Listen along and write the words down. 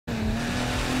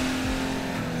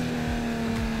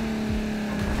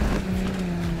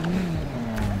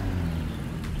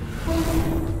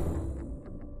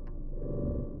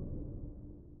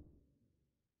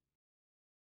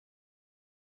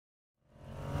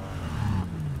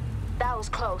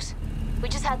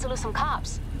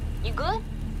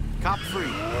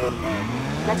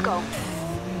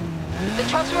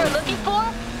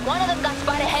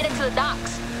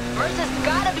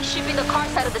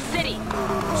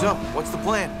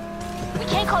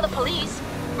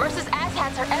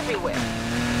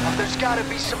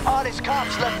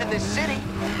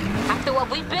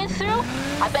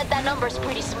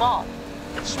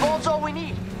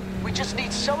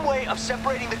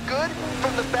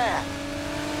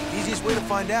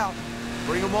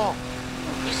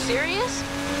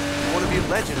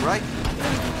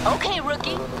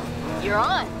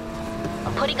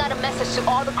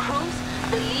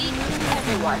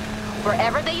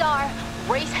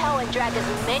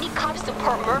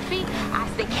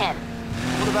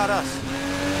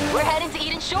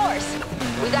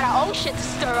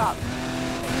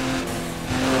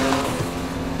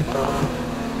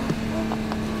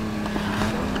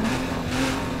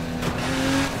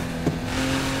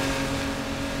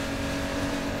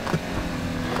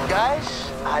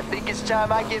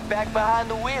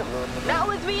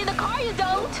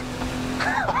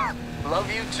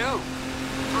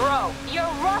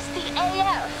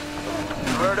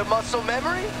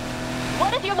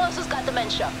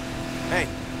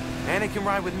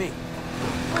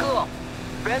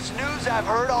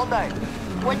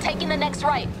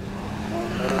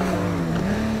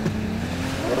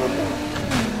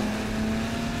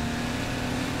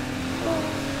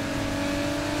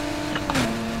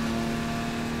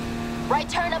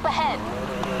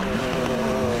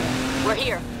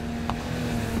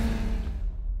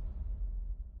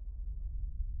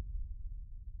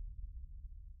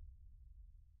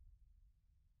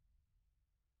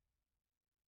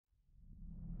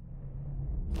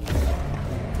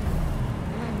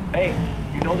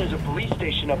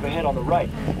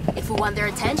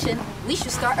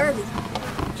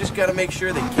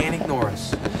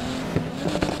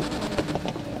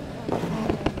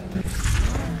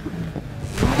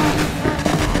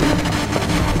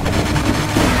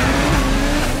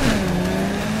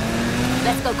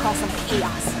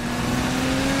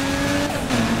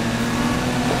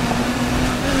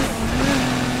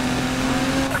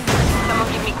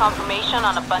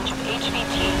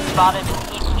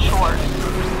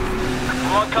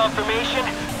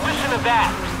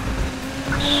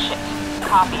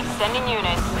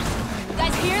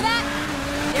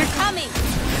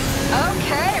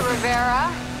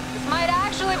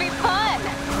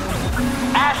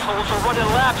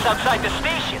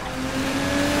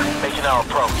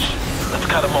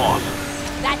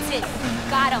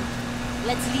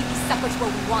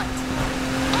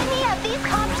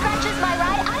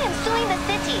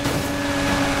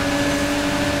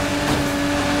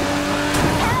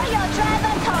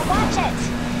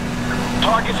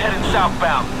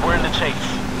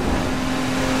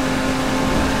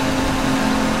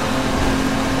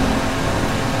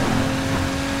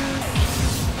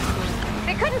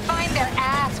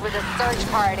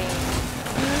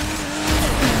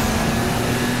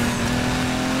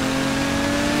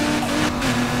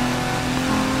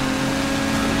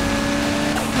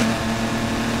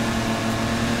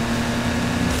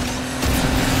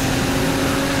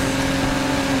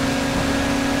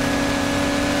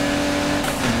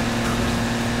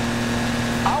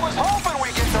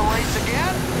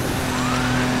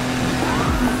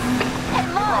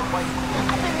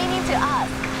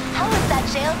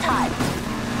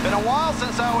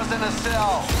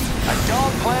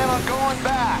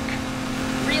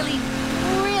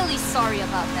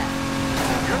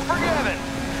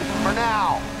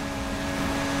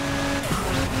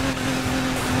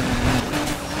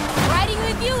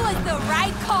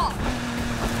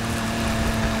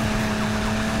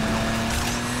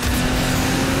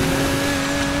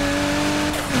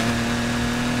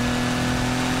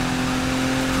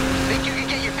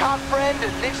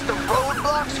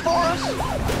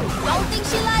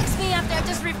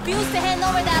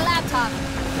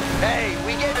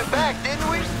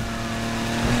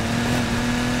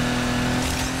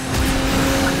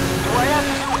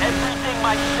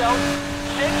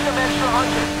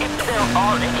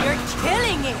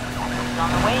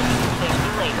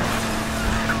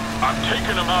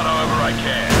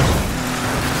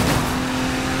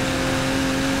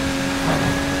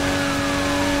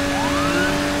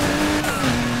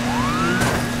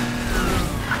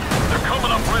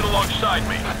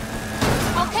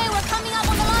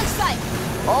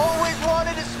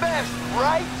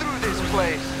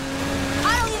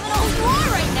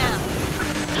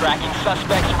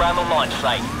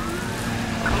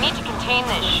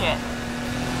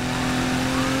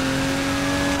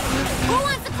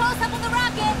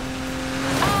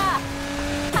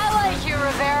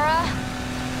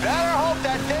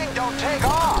don't take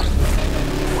off!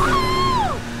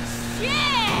 Woo!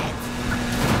 Shit!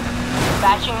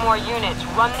 Batching more units.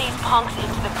 Run these punks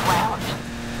into the ground.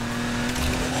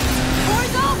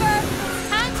 War's over!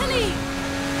 Time to leave!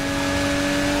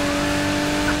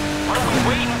 What are we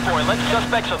waiting for? Let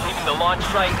suspects are leaving the launch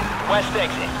site. West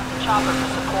exit. Chopper for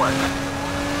support.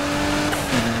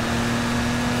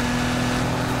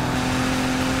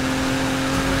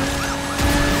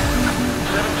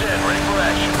 710, ready for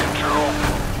action, control.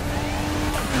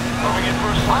 Moving in for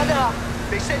a slide.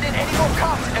 They said that any more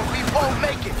cops and we won't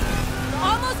make it.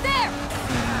 Almost there!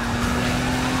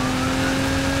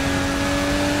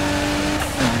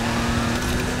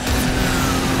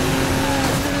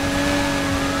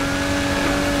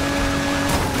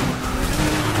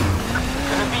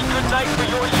 Gonna be good night for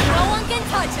your show. No one can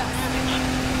touch us!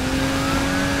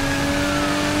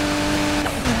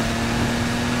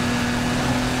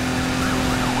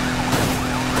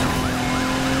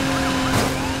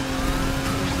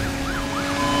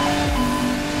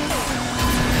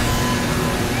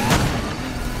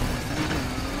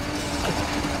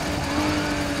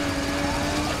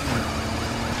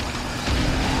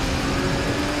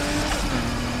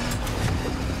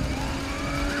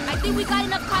 I think we got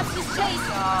enough cops to chase,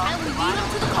 and we lead them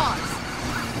to the cars.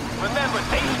 Remember,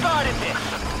 they started this.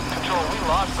 Control, we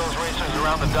lost those racers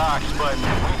around the docks, but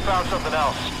we found something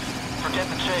else. Forget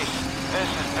the chase. This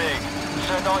is big.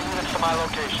 Send all units to my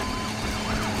location.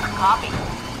 Copy.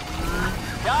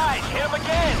 Guys, hit them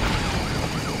again!